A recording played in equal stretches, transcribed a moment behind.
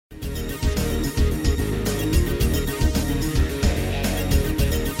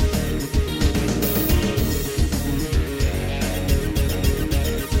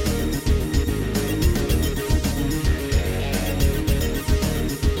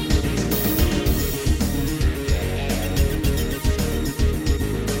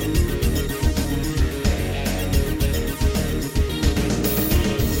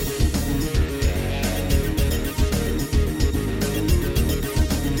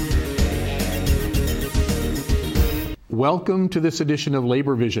Welcome to this edition of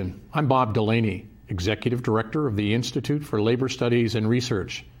Labor Vision. I'm Bob Delaney, Executive Director of the Institute for Labor Studies and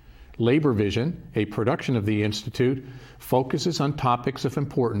Research. Labor Vision, a production of the Institute, focuses on topics of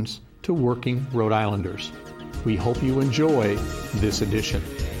importance to working Rhode Islanders. We hope you enjoy this edition.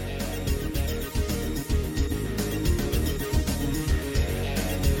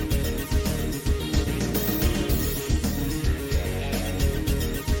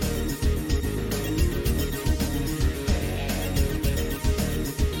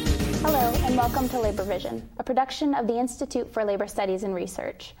 Welcome to Labor Vision, a production of the Institute for Labor Studies and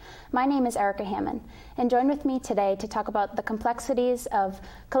Research. My name is Erica Hammond, and join with me today to talk about the complexities of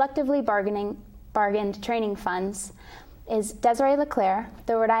collectively bargained training funds is Desiree LeClaire,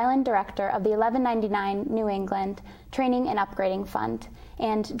 the Rhode Island Director of the 1199 New England Training and Upgrading Fund,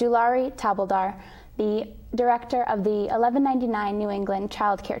 and Dulari Tabaldar, the Director of the 1199 New England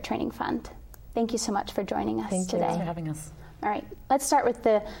Child Care Training Fund. Thank you so much for joining us today. Thanks for having us. All right, let's start with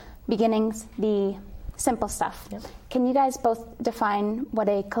the beginnings, the simple stuff. Yep. Can you guys both define what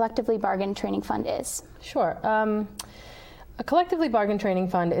a collectively bargained training fund is? Sure. A collectively bargained training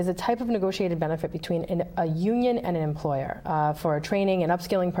fund is a type of negotiated benefit between a union and an employer for training and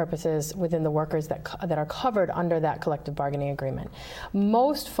upskilling purposes within the workers that are covered under that collective bargaining agreement.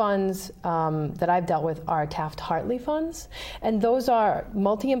 Most funds that I've dealt with are Taft-Hartley funds, and those are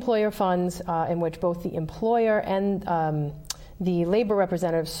multi-employer funds in which both the employer and the labor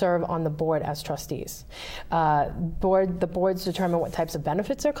representatives serve on the board as trustees. The boards determine what types of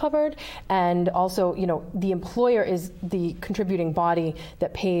benefits are covered, and also, the employer is the contributing body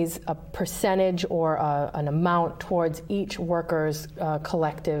that pays a percentage or an amount towards each worker's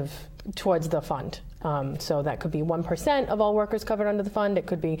collective towards the fund. So that could be 1% of all workers covered under the fund. It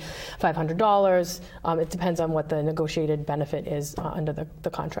could be $500. It depends on what the negotiated benefit is under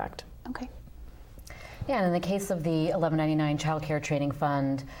the contract. Okay. Yeah, and in the case of the 1199 Child Care Training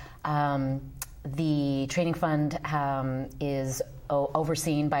Fund, the training fund is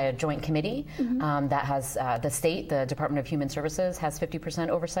overseen by a joint committee that has the state, the Department of Human Services, has 50%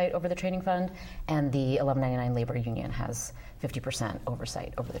 oversight over the training fund, and the 1199 Labor Union has 50%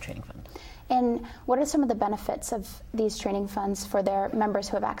 oversight over the training fund. And what are some of the benefits of these training funds for their members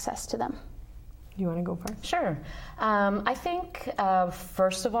who have access to them? You want to go first? Sure. I think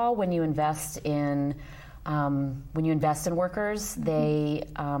first of all, when you invest in workers, they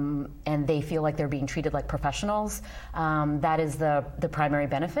and they feel like they're being treated like professionals. That is the primary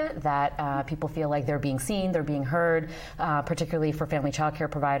benefit, that people feel like they're being seen, they're being heard, particularly for family child care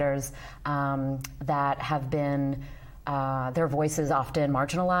providers that have been their voices often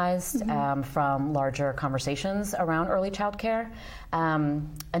marginalized from larger conversations around early child care.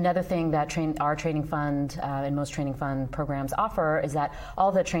 Another thing that our training fund and most training fund programs offer is that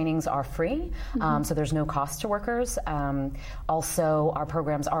all the trainings are free, so there's no cost to workers. Also, our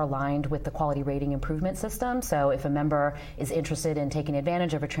programs are aligned with the quality rating improvement system, so if a member is interested in taking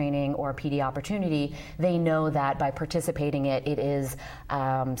advantage of a training or a PD opportunity, they know that by participating it is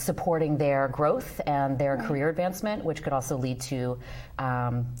supporting their growth and their career advancement, which could also lead to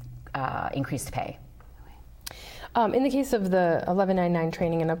increased pay. In the case of the 1199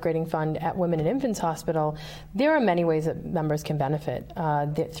 Training and Upgrading Fund at Women and Infants Hospital, there are many ways that members can benefit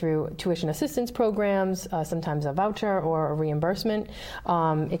through tuition assistance programs, sometimes a voucher or a reimbursement.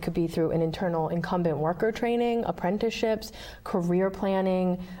 It could be through an internal incumbent worker training, apprenticeships, career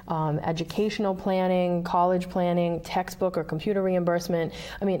planning, educational planning, college planning, textbook or computer reimbursement.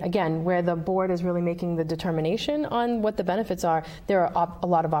 I mean, again, where the board is really making the determination on what the benefits are, there are a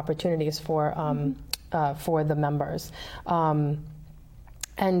lot of opportunities for the members.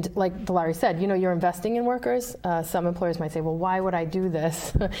 And like Dulari said, you're investing in workers. Some employers might say, well, why would I do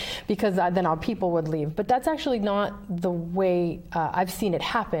this? Because then our people would leave. But that's actually not the way I've seen it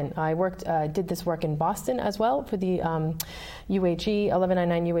happen. I did this work in Boston as well for the UHE,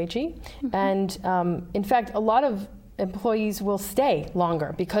 1199 UHE. And in fact, a lot of employees will stay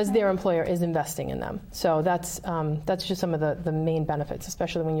longer because their employer is investing in them. So that's just some of the main benefits,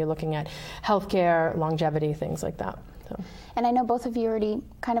 especially when you're looking at healthcare, longevity, things like that. So. And I know both of you already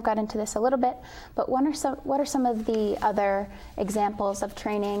kind of got into this a little bit, but what are some of the other examples of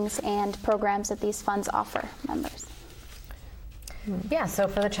trainings and programs that these funds offer members? Yeah, so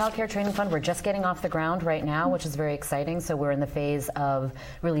for the Child Care Training Fund, we're just getting off the ground right now, which is very exciting. So we're in the phase of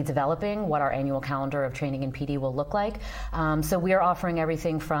really developing what our annual calendar of training in PD will look like. So we are offering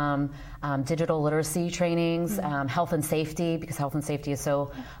everything from digital literacy trainings, health and safety, because health and safety is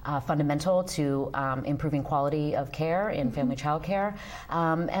so fundamental to improving quality of care in family child care.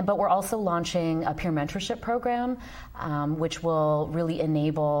 But we're also launching a peer mentorship program, which will really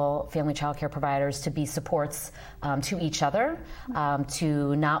enable family child care providers to be supports to each other,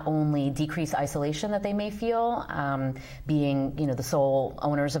 to not only decrease isolation that they may feel, being the sole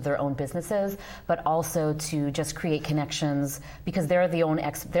owners of their own businesses, but also to just create connections, because they're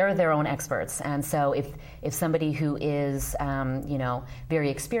their own experts. And so if somebody who is very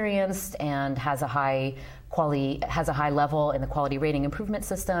experienced and has a high level in the quality rating improvement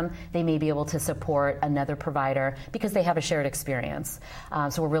system, they may be able to support another provider because they have a shared experience.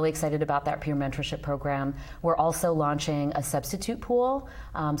 So we're really excited about that peer mentorship program. We're also launching a substitute pool.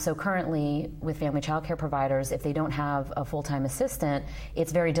 So currently with family child care providers, if they don't have a full-time assistant,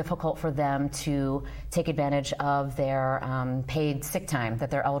 it's very difficult for them to take advantage of their paid sick time that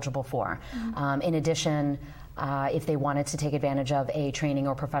they're eligible for. In addition, if they wanted to take advantage of a training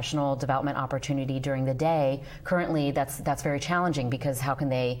or professional development opportunity during the day, currently that's very challenging, because how can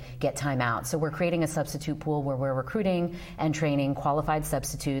they get time out? So we're creating a substitute pool where we're recruiting and training qualified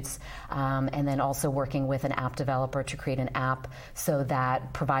substitutes, and then also working with an app developer to create an app so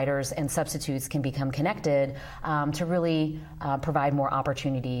that providers and substitutes can become connected, to really provide more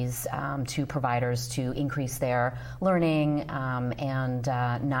opportunities to providers to increase their learning and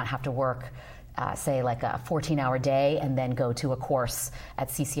not have to work say like a 14-hour day and then go to a course at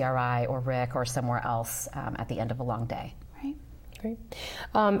CCRI or RIC or somewhere else at the end of a long day. Right. Great.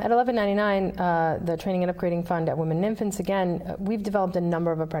 At $11.99, the Training and Upgrading Fund at Women and Infants, again, we've developed a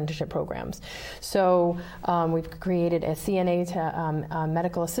number of apprenticeship programs. So we've created a CNA to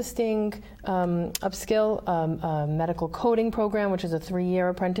medical assisting upskill, a medical coding program, which is a 3-year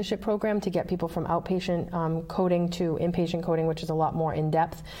apprenticeship program to get people from outpatient coding to inpatient coding, which is a lot more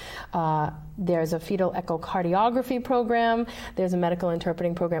in-depth. There's a fetal echocardiography program, there's a medical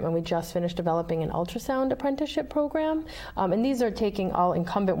interpreting program, and we just finished developing an ultrasound apprenticeship program. And these are taking all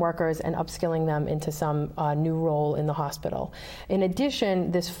incumbent workers and upskilling them into some new role in the hospital. In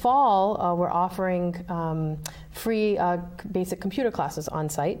addition, this fall, we're offering free basic computer classes on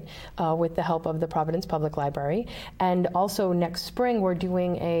site with the help of the Providence Public Library. And also next spring, we're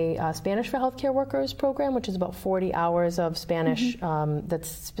doing a Spanish for Healthcare Workers program, which is about 40 hours of Spanish that's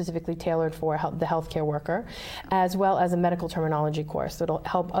specifically tailored for the healthcare worker, as well as a medical terminology course that'll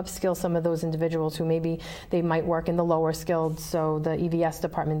help upskill some of those individuals who maybe they might work in the lower skilled, so the EVS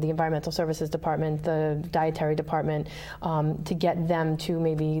department, the environmental services department, the dietary department, to get them to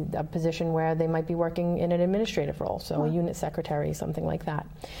maybe a position where they might be working in an administrative role, so a unit secretary, something like that.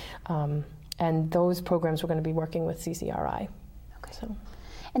 And those programs we're going to be working with CCRI. Okay. So.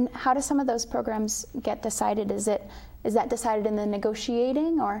 And how do some of those programs get decided? Is that decided in the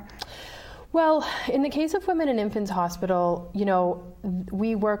negotiating, or? Well, in the case of Women and Infants Hospital,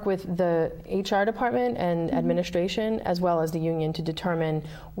 we work with the HR department and administration, as well as the union, to determine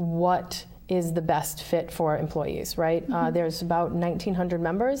what is the best fit for employees, right? There's about 1,900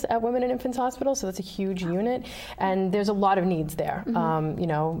 members at Women and Infants Hospital, so that's a huge unit, and there's a lot of needs there.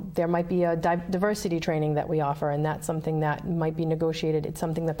 There might be a diversity training that we offer, and that's something that might be negotiated. It's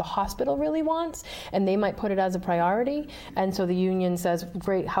something that the hospital really wants, and they might put it as a priority, and so the union says,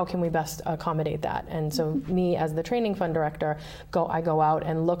 great, how can we best accommodate that? And so me, as the training fund director, I go out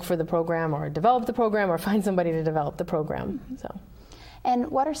and look for the program, or develop the program, or find somebody to develop the program. So.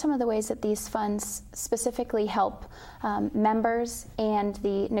 And what are some of the ways that these funds specifically help members and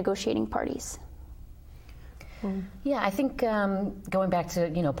the negotiating parties? Yeah, I think going back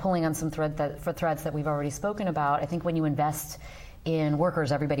to pulling on some threads that we've already spoken about, I think when you invest in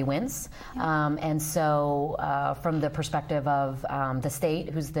workers, everybody wins. And so from the perspective of the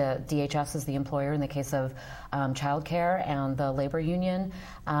state, who's the DHS is the employer in the case of childcare, and the labor union,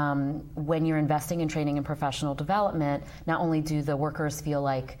 when you're investing in training and professional development, not only do the workers feel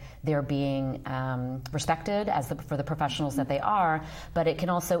like they're being respected for the professionals that they are, but it can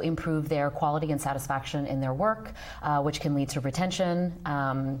also improve their quality and satisfaction in their work, which can lead to retention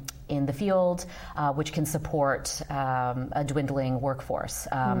in the field, which can support a dwindling workforce,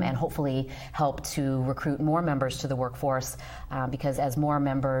 and hopefully help to recruit more members to the workforce, because as more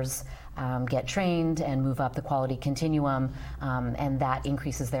members get trained and move up the quality continuum, and that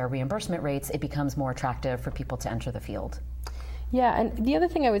increases their reimbursement rates, it becomes more attractive for people to enter the field. Yeah, and the other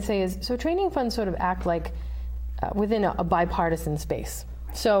thing I would say is, so training funds sort of act like within a bipartisan space.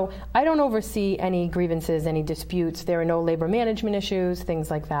 So I don't oversee any grievances, any disputes. There are no labor management issues, things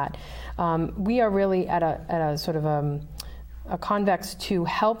like that. We are really at a sort of a convex to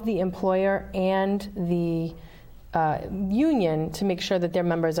help the employer and the union to make sure that their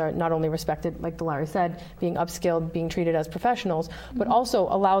members are not only respected, like Dilawri said, being upskilled, being treated as professionals, but also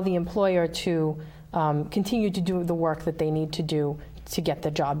allow the employer to continue to do the work that they need to do to get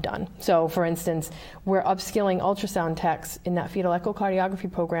the job done. So, for instance, we're upskilling ultrasound techs in that fetal echocardiography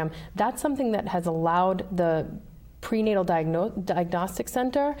program. That's something that has allowed the prenatal diagnostic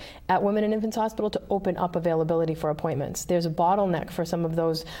center at Women and Infants Hospital to open up availability for appointments. There's a bottleneck for some of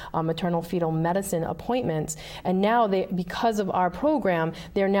those maternal fetal medicine appointments, and now because of our program,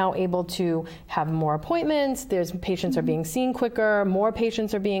 they're now able to have more appointments. Patients are being seen quicker, more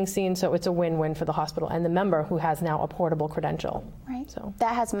patients are being seen, so it's a win-win for the hospital and the member who has now a portable credential. Right. So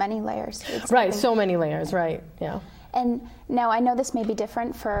that has many layers. Right. So many layers. Right. Yeah. And now I know this may be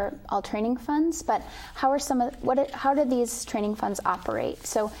different for all training funds, but how do these training funds operate?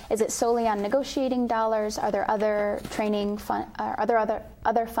 So is it solely on negotiating dollars? Are there other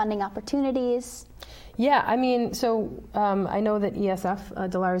other funding opportunities? Yeah, I mean, so I know that ESF,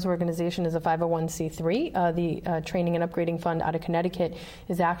 Dilawri's organization, is a 501c3. The Training and Upgrading Fund out of Connecticut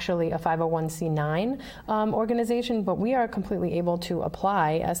is actually a 501c9 organization, but we are completely able to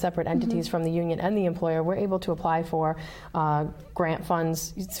apply as separate entities from the union and the employer. We're able to apply for grant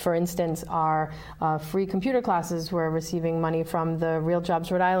funds. For instance, our free computer classes, we're receiving money from the Real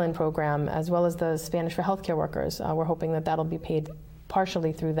Jobs Rhode Island program, as well as the Spanish for Healthcare Workers. We're hoping that that'll be paid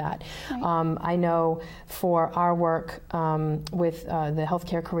partially through that. Right. I know for our work with the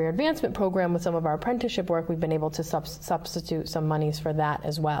Healthcare Career Advancement Program, with some of our apprenticeship work, we've been able to substitute some monies for that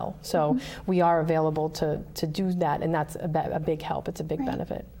as well. So we are available to do that, and that's a big help. It's a big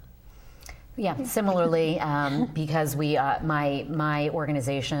benefit. Yeah, similarly, because my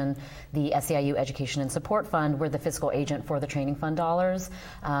organization, the SEIU Education and Support Fund, we're the fiscal agent for the training fund dollars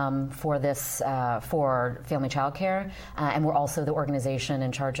for this for family child care, and we're also the organization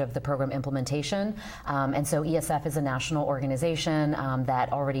in charge of the program implementation. And so ESF is a national organization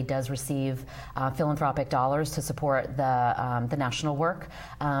that already does receive philanthropic dollars to support the national work,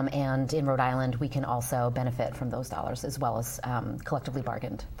 and in Rhode Island we can also benefit from those dollars as well as collectively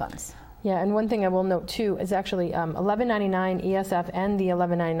bargained funds. Yeah, and one thing I will note too is actually 1199 ESF and the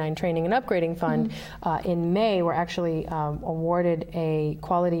 1199 Training and Upgrading Fund in May were actually awarded a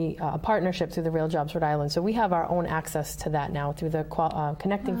quality partnership through the Real Jobs Rhode Island. So we have our own access to that now through the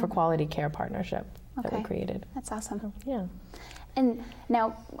Connecting for Quality Care partnership that we created. That's awesome. Yeah. And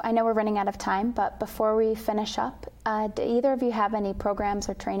now, I know we're running out of time, but before we finish up, do either of you have any programs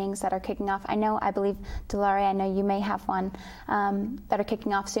or trainings that are kicking off? I believe, Dilawri, I know you may have one that are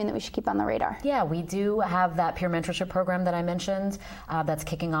kicking off soon that we should keep on the radar. Yeah, we do have that peer mentorship program that I mentioned that's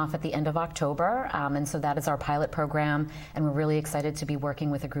kicking off at the end of October. And so that is our pilot program, and we're really excited to be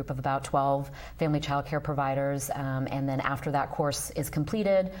working with a group of about 12 family child care providers. And then after that course is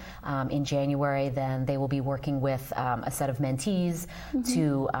completed in January, then they will be working with a set of mentees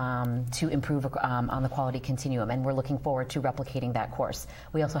to improve on the quality continuum, and we're looking forward to replicating that course.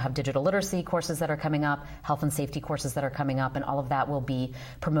 We also have digital literacy courses that are coming up, health and safety courses that are coming up, and all of that will be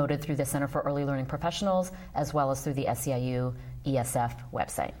promoted through the Center for Early Learning Professionals as well as through the SEIU ESF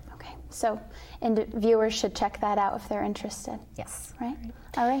website. Okay, so viewers should check that out if they're interested. Yes. Right?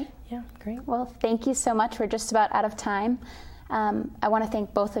 All right. Yeah, great. Well, thank you so much. We're just about out of time. I want to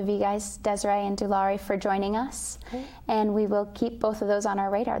thank both of you guys, Desiree and Dilawri, for joining us. Okay. And we will keep both of those on our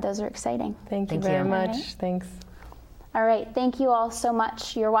radar. Those are exciting. Thank you very much. Right. Thanks. All right. Thank you all so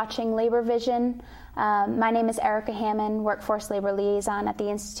much. You're watching Labor Vision. My name is Erica Hammond, Workforce Labor Liaison at the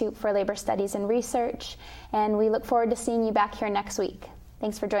Institute for Labor Studies and Research. And we look forward to seeing you back here next week.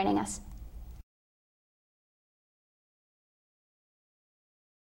 Thanks for joining us.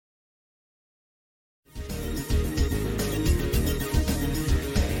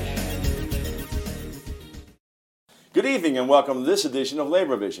 Good evening and welcome to this edition of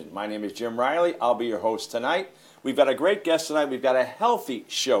Labor Vision. My name is Jim Riley. I'll be your host tonight. We've got a great guest tonight. We've got a healthy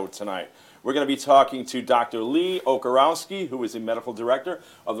show tonight. We're going to be talking to Dr. Lee Okarowski, who is the Medical Director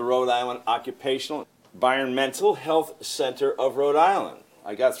of the Rhode Island Occupational Environmental Health Center of Rhode Island.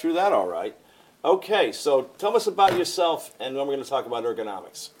 I got through that all right. Okay, so tell us about yourself, and then we're going to talk about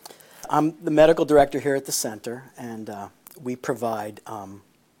ergonomics. I'm the Medical Director here at the center, and we provide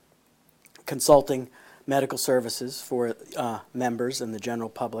consulting medical services for members and the general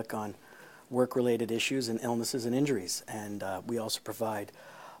public on work-related issues and illnesses and injuries. And we also provide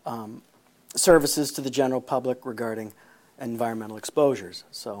services to the general public regarding environmental exposures.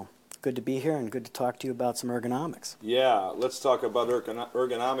 So good to be here and good to talk to you about some ergonomics. Yeah, let's talk about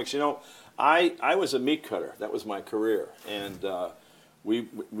ergonomics. You know, I was a meat cutter. That was my career. And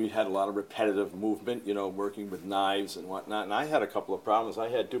we had a lot of repetitive movement, you know, working with knives and whatnot. And I had a couple of problems. I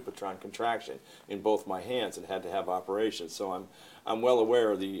had Dupuytren contraction in both my hands and had to have operations. So I'm well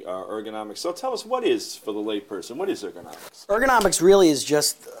aware of the ergonomics. So tell us, what is, for the layperson, what is ergonomics? Ergonomics really is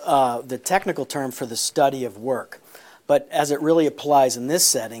just the technical term for the study of work. But as it really applies in this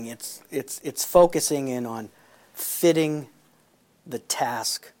setting, it's focusing in on fitting the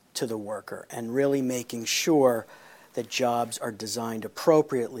task to the worker and really making sure that jobs are designed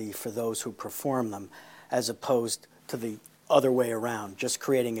appropriately for those who perform them, as opposed to the other way around, just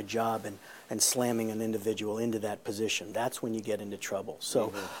creating a job and slamming an individual into that position. That's when you get into trouble.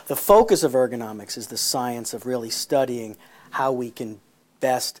 So the focus of ergonomics is the science of really studying how we can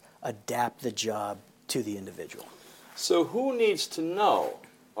best adapt the job to the individual. So who needs to know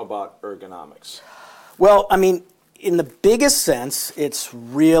about ergonomics? Well, I mean, in the biggest sense, it's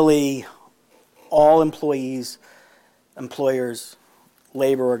really all employees, employers,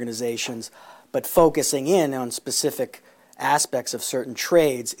 labor organizations, but focusing in on specific aspects of certain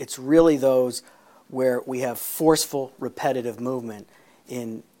trades, it's really those where we have forceful, repetitive movement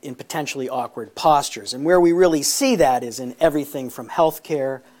in potentially awkward postures. And where we really see that is in everything from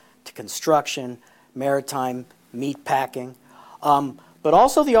healthcare to construction, maritime, meat packing, but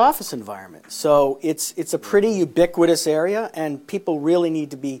also the office environment. So it's a pretty ubiquitous area, and people really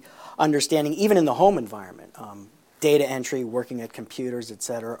need to be understanding, even in the home environment. Data entry, working at computers, et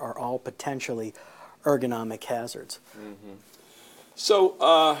cetera, are all potentially ergonomic hazards.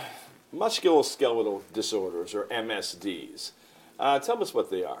 So musculoskeletal disorders, or MSDs, tell us what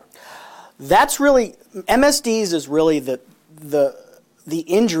they are. That's really, MSDs is really the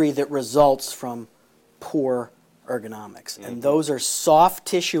injury that results from poor ergonomics. And those are soft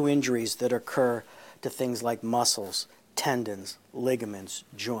tissue injuries that occur to things like muscles, tendons, ligaments,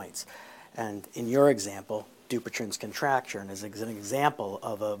 joints. And in your example, Dupuytren's contraction is an example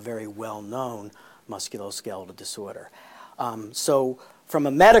of a very well-known musculoskeletal disorder. So from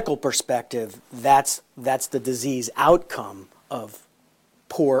a medical perspective, that's the disease outcome of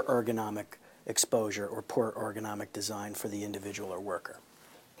poor ergonomic exposure or poor ergonomic design for the individual or worker.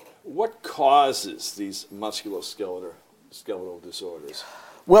 What causes these musculoskeletal disorders?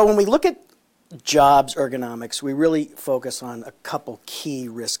 Well, when we look at jobs ergonomics, we really focus on a couple key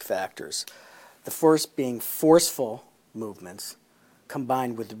risk factors. The first being forceful movements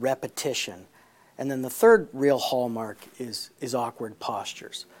combined with repetition. And then the third real hallmark is awkward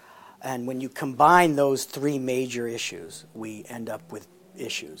postures. And when you combine those three major issues, we end up with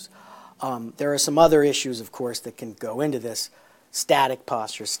issues. There are some other issues, of course, that can go into this. Static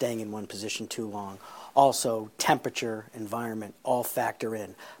posture, staying in one position too long. Also, temperature, environment, all factor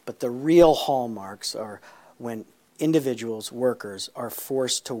in. But the real hallmarks are when individuals, workers, are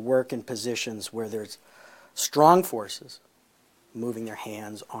forced to work in positions where there's strong forces, moving their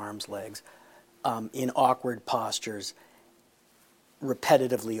hands, arms, legs, in awkward postures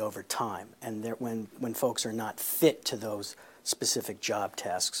repetitively over time. And when folks are not fit to those specific job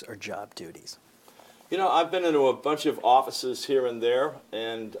tasks or job duties. You know, I've been into a bunch of offices here and there,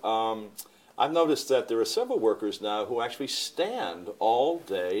 and I've noticed that there are several workers now who actually stand all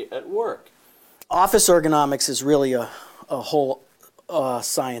day at work. Office ergonomics is really a whole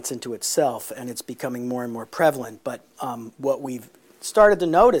science into itself, and it's becoming more and more prevalent. But what we've started to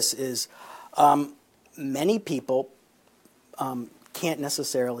notice is many people can't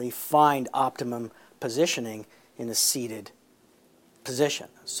necessarily find optimum positioning in a seated position.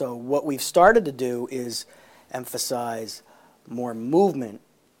 So what we've started to do is emphasize more movement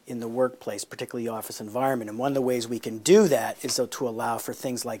in the workplace, particularly office environment. And one of the ways we can do that is to allow for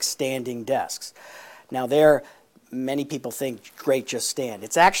things like standing desks. Now many people think, great, just stand.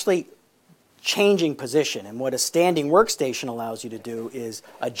 It's actually changing position. And what a standing workstation allows you to do is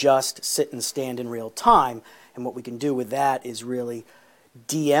adjust, sit, and stand in real time. And what we can do with that is really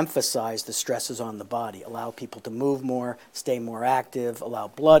de-emphasize the stresses on the body, allow people to move more, stay more active, allow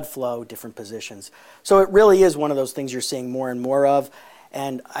blood flow, different positions. So it really is one of those things you're seeing more and more of.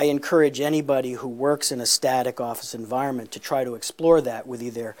 And I encourage anybody who works in a static office environment to try to explore that with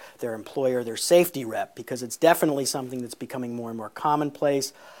either their employer, their safety rep, because it's definitely something that's becoming more and more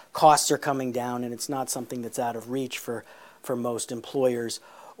commonplace. Costs are coming down, and it's not something that's out of reach for most employers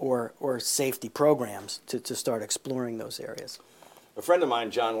or safety programs to start exploring those areas. A friend of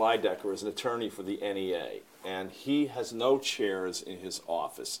mine, John Leidecker, is an attorney for the NEA, and he has no chairs in his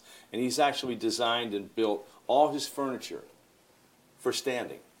office. And he's actually designed and built all his furniture for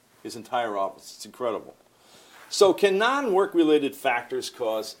standing, his entire office. It's incredible. So can non-work-related factors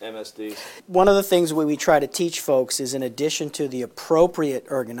cause MSD? One of the things we try to teach folks is, in addition to the appropriate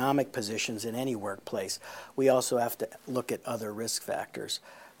ergonomic positions in any workplace, we also have to look at other risk factors.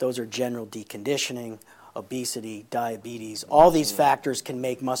 Those are general deconditioning, obesity, diabetes. All these factors can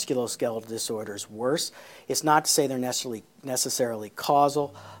make musculoskeletal disorders worse. It's not to say they're necessarily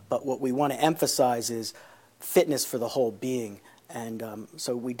causal, but what we want to emphasize is fitness for the whole being. And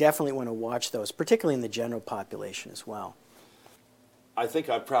so we definitely want to watch those, particularly in the general population as well. I think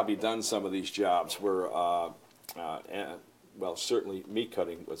I've probably done some of these jobs where, well, certainly meat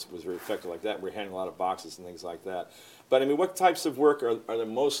cutting was very effective like that. We're handling a lot of boxes and things like that. But I mean, what types of work are the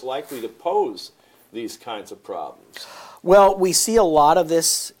most likely to pose these kinds of problems? Well, we see a lot of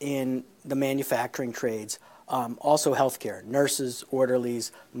this in the manufacturing trades, also healthcare, nurses,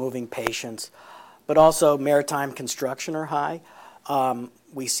 orderlies, moving patients, but also maritime construction are high.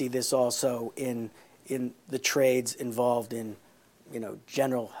 We see this also in the trades involved in,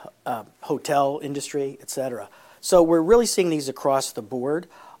 general hotel industry, et cetera. So we're really seeing these across the board.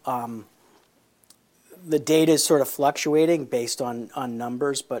 The data is sort of fluctuating based on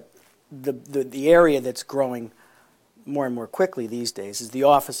numbers, but the area that's growing more and more quickly these days is the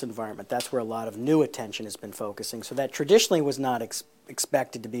office environment. That's where a lot of new attention has been focusing. So that traditionally was not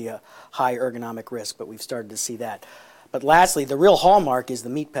expected to be a high ergonomic risk, but we've started to see that. But lastly, the real hallmark is the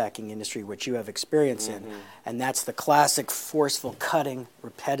meatpacking industry, which you have experience in, and that's the classic forceful cutting,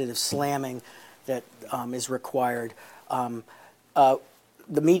 repetitive slamming that is required. The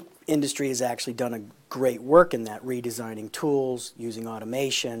meat industry has actually done a great work in that, redesigning tools, using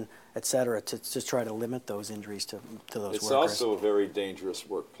automation, et cetera, to try to limit those injuries to those workers. It's also a very dangerous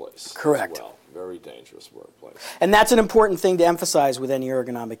workplace. Correct. As well. Very dangerous workplace. And that's an important thing to emphasize with any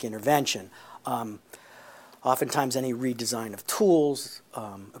ergonomic intervention. Oftentimes any redesign of tools,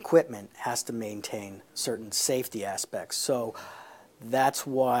 equipment, has to maintain certain safety aspects. So that's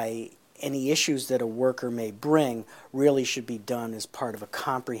why any issues that a worker may bring really should be done as part of a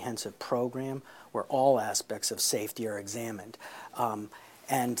comprehensive program where all aspects of safety are examined.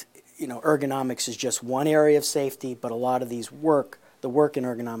 And ergonomics is just one area of safety, but a lot of the work in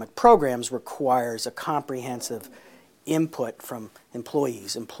ergonomic programs requires a comprehensive input from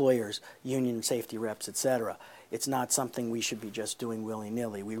employees, employers, union safety reps, et cetera. It's not something we should be just doing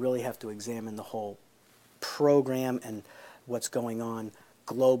willy-nilly. We really have to examine the whole program and what's going on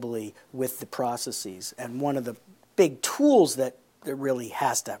globally with the processes. And one of the big tools that really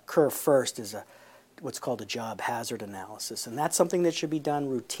has to occur first is what's called a job hazard analysis. And that's something that should be done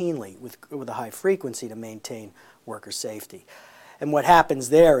routinely with a high frequency to maintain worker safety. And what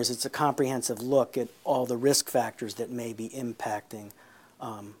happens there is it's a comprehensive look at all the risk factors that may be impacting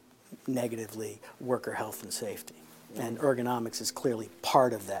negatively worker health and safety. And ergonomics is clearly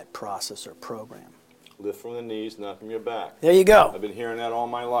part of that process or program. Lift from the knees, not from your back. There you go. I've been hearing that all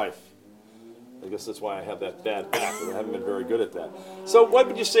my life. I guess that's why I have that bad back, but I haven't been very good at that. So what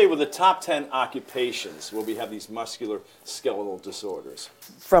would you say were the top 10 occupations where we have these musculoskeletal disorders?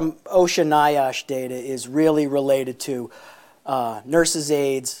 From OSHA NIOSH data is really related to nurses'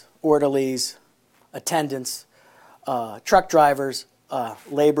 aides, orderlies, attendants, truck drivers,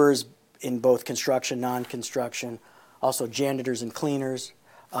 laborers in both construction, non-construction, also janitors and cleaners,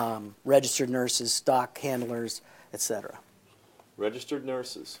 registered nurses, stock handlers, etc. Registered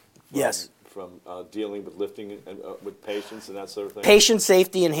nurses? Yes. From dealing with lifting with patients and that sort of thing? Patient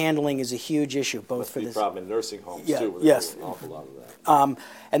safety and handling is a huge issue, both for this. Must be a problem in nursing homes, too. Yes. An awful lot of that.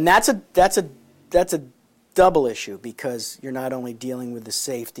 And that's a double issue, because you're not only dealing with the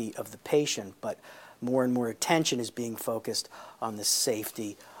safety of the patient, but more and more attention is being focused on the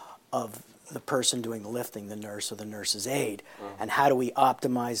safety of the person doing the lifting, the nurse or the nurse's aide. And how do we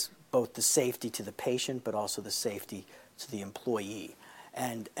optimize both the safety to the patient, but also the safety to the employee?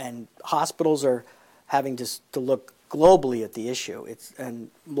 And hospitals are having to look globally at the issue. And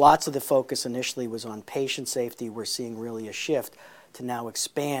lots of the focus initially was on patient safety. We're seeing really a shift to now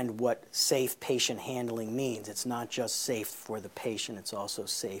expand what safe patient handling means. It's not just safe for the patient, it's also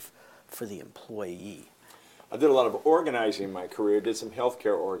safe for the employee. I did a lot of organizing in my career, did some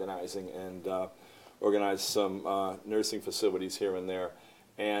healthcare organizing, and organized some nursing facilities here and there.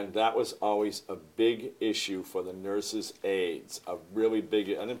 And that was always a big issue for the nurses' aides, a really big,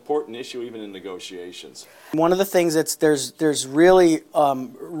 an important issue even in negotiations. One of the things there's really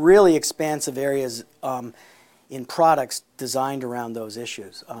really expansive areas in products designed around those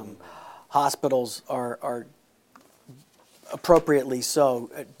issues. Hospitals are appropriately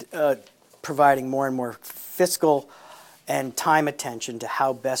so providing more and more fiscal and time attention to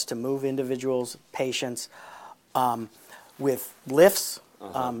how best to move individuals, patients, with lifts,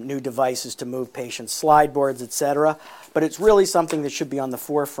 new devices to move patients, slide boards, et cetera. But it's really something that should be on the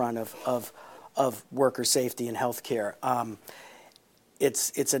forefront of worker safety and healthcare.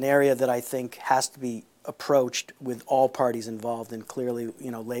 It's an area that I think has to be approached with all parties involved, and clearly,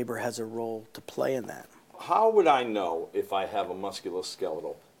 labor has a role to play in that. How would I know if I have a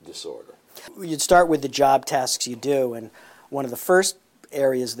musculoskeletal disorder? You'd start with the job tasks you do, and one of the first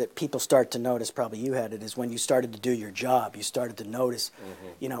areas that people start to notice, probably you had it, is when you started to do your job. You started to notice,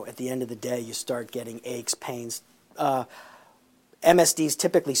 at the end of the day, you start getting aches, pains. MSDs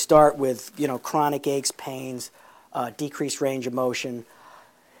typically start with, chronic aches, pains, decreased range of motion,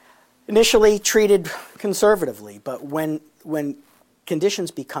 initially treated conservatively, but when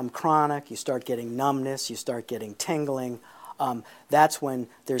conditions become chronic, you start getting numbness, you start getting tingling, that's when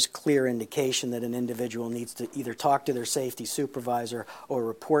there's clear indication that an individual needs to either talk to their safety supervisor or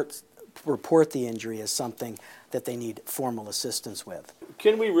report the injury as something that they need formal assistance with.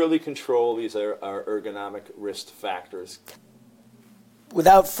 Can we really control these ergonomic risk factors?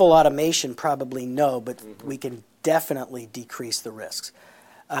 Without full automation, probably no, but we can definitely decrease the risks.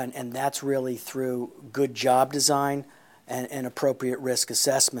 And that's really through good job design and appropriate risk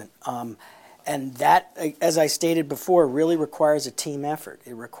assessment. And that, as I stated before, really requires a team effort.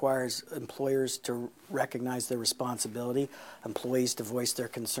 It requires employers to recognize their responsibility, employees to voice their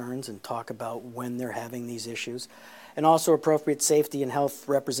concerns and talk about when they're having these issues, and also appropriate safety and health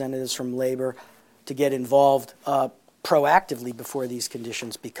representatives from labor to get involved proactively before these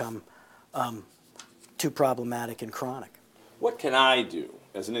conditions become too problematic and chronic. What can I do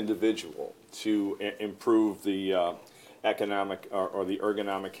as an individual to improve the economic or the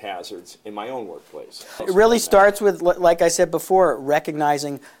ergonomic hazards in my own workplace? It really starts with, like I said before,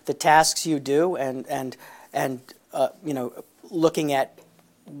 recognizing the tasks you do and looking at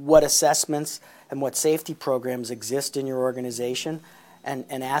what assessments and what safety programs exist in your organization,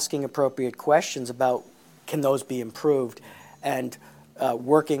 and asking appropriate questions about can those be improved, and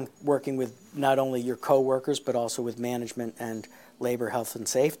working with not only your coworkers but also with management and labor health and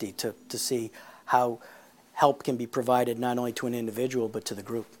safety to see how help can be provided not only to an individual but to the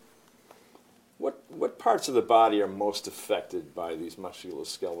group. What parts of the body are most affected by these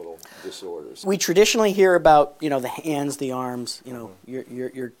musculoskeletal disorders? We traditionally hear about the hands, the arms,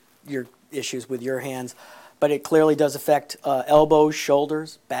 your issues with your hands, but it clearly does affect elbows,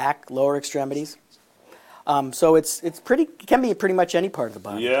 shoulders, back, lower extremities. So it can be pretty much any part of the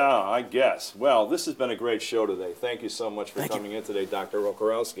body. Yeah, I guess. Well, this has been a great show today. Thank you so much for coming in today, Dr.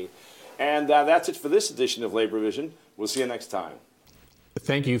 Okarowski. And that's it for this edition of Labor Vision. We'll see you next time.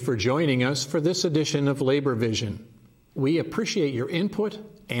 Thank you for joining us for this edition of Labor Vision. We appreciate your input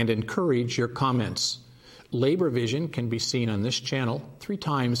and encourage your comments. Labor Vision can be seen on this channel 3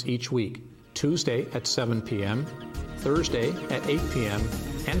 times each week: Tuesday at 7 p.m., Thursday at 8 p.m.,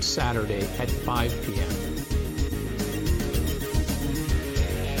 and Saturday at 5 p.m.